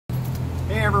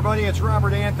Hey everybody, it's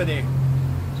Robert Anthony.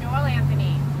 Joelle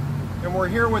Anthony. And we're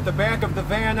here with the back of the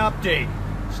van update.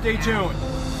 Stay tuned.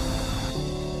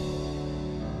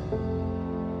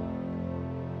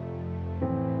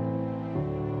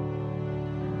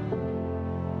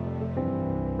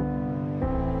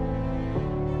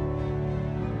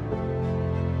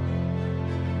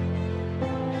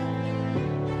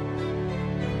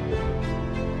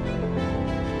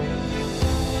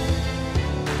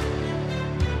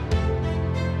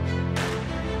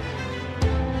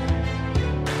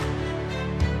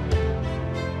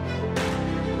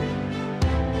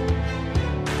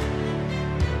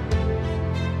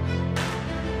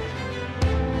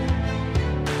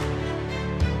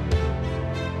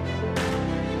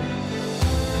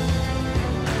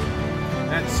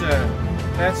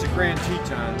 That's the Grand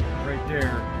Teton right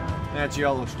there. That's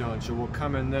Yellowstone, so we'll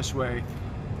come in this way.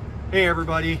 Hey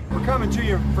everybody, we're coming to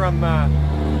you from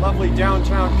lovely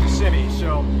downtown Kissimmee,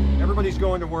 so everybody's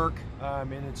going to work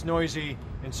and it's noisy,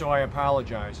 and so I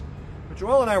apologize. But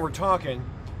Joelle and I were talking,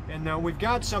 and we've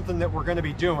got something that we're going to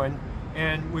be doing,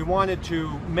 and we wanted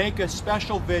to make a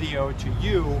special video to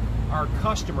you, our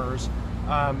customers,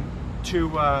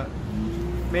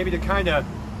 maybe to kind of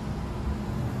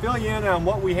fill you in on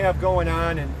what we have going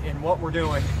on and what we're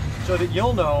doing, so that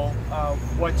you'll know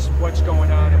what's going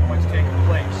on and what's taking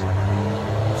place.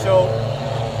 So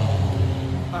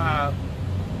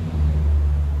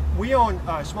we own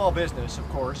a small business, of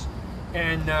course,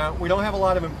 and we don't have a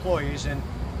lot of employees, and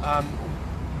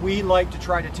we like to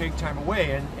try to take time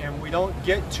away, and we don't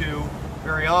get to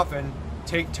very often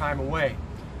take time away.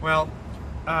 Well,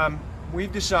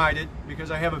 we've decided,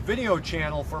 because I have a video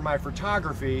channel for my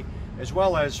photography as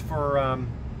well as for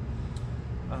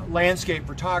landscape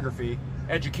photography,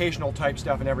 educational type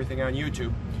stuff and everything on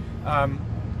YouTube.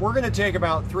 We're going to take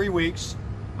about 3 weeks.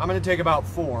 I'm going to take about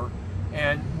 4,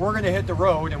 and we're going to hit the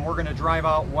road and we're going to drive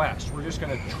out west. We're just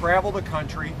going to travel the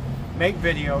country, make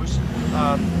videos,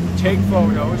 take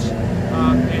photos,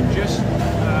 and just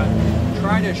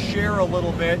try to share a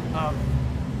little bit of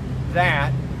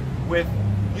that with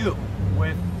you,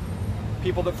 with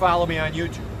people that follow me on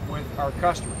YouTube, with our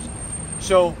customers.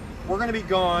 So we're going to be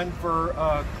gone for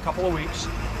a couple of weeks.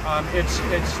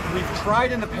 We've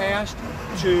tried in the past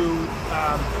to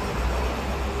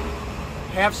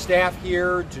have staff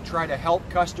here to try to help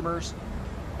customers,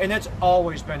 and it's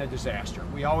always been a disaster.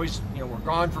 We always, we're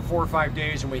gone for 4 or 5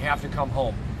 days and we have to come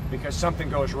home because something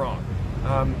goes wrong.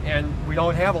 And we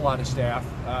don't have a lot of staff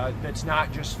that's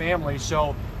not just family,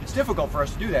 so it's difficult for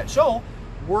us to do that. So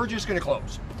we're just going to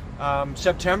close.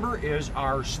 September is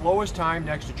our slowest time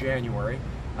next to January.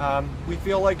 We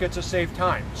feel like it's a safe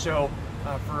time. So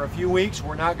for a few weeks,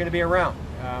 we're not going to be around.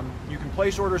 You can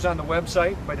place orders on the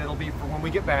website, but it'll be for when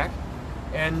we get back.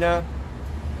 And,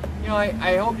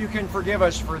 I hope you can forgive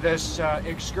us for this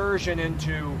excursion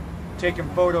into taking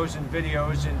photos and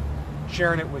videos and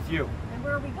sharing it with you. And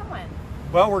where are we going?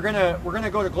 Well, we're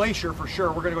gonna go to Glacier for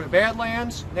sure. We're gonna go to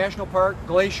Badlands National Park,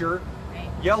 Glacier,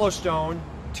 right. Yellowstone,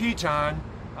 Teton.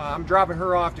 I'm dropping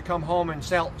her off to come home in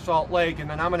Salt Lake, and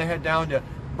then I'm going to head down to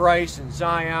Bryce and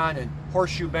Zion and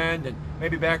Horseshoe Bend, and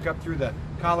maybe back up through the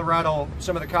Colorado,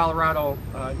 some of the Colorado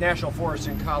national forests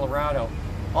in Colorado.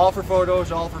 All for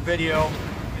photos, all for video.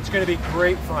 It's going to be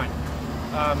great fun.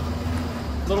 A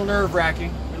little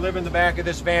nerve-wracking. We live in the back of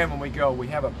this van when we go. We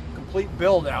have a complete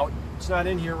build-out. It's not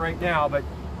in here right now, but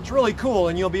it's really cool,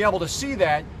 and you'll be able to see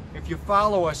that if you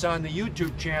follow us on the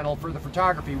YouTube channel for the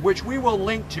photography, which we will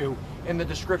link to in the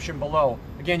description below.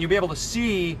 Again, you'll be able to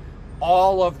see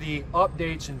all of the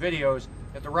updates and videos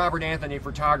at the Robert Anthony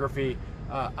Photography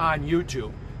on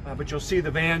YouTube. But you'll see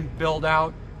the van build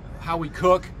out, how we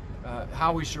cook,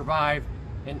 how we survive,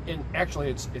 and actually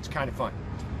it's kind of fun.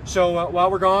 So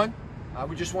while we're gone,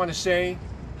 we just want to say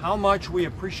how much we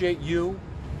appreciate you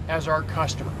as our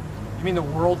customer. You mean the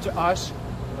world to us.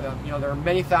 There are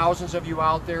many thousands of you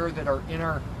out there that are in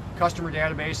our customer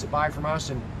database that buy from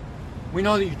us, and we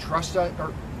know that you trust us,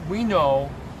 or we know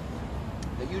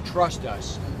that you trust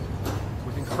us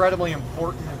with incredibly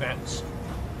important events.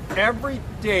 Every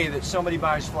day that somebody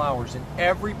buys flowers, and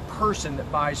every person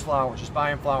that buys flowers is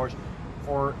buying flowers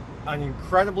for an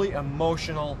incredibly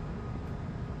emotional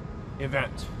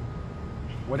event,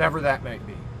 whatever that may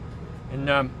be.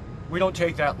 And we don't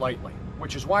take that lightly,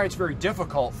 which is why it's very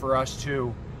difficult for us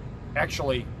to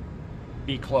actually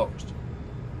be closed.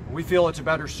 We feel it's a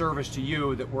better service to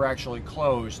you that we're actually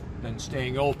closed than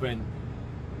staying open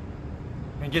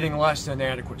and getting less than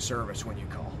adequate service when you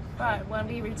call. But when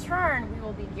we return, we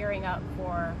will be gearing up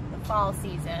for the fall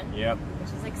season, yep,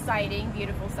 which is exciting,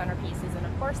 beautiful centerpieces, and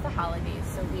of course the holidays.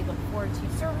 So we look forward to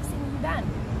servicing you then.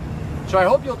 So I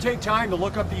hope you'll take time to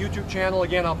look up the YouTube channel.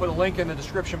 Again, I'll put a link in the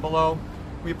description below.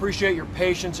 We appreciate your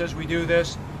patience as we do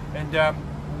this, and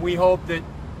we hope that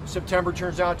September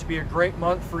turns out to be a great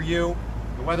month for you.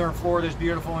 The weather in Florida is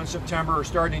beautiful in September, or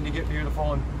starting to get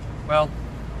beautiful, and well,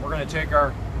 we're going to take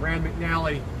our Rand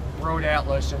McNally Road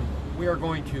Atlas and we are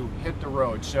going to hit the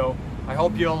road. So I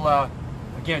hope you'll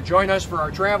again join us for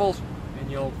our travels, and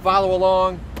you'll follow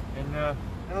along. And I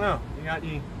don't know, you got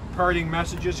any parting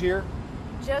messages here?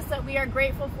 Just that we are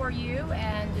grateful for you,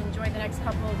 and enjoy the next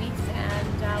couple of weeks,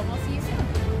 and we'll see you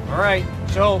soon. All right,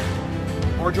 so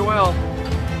for Joelle,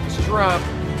 this is Rob.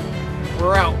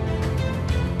 We're out.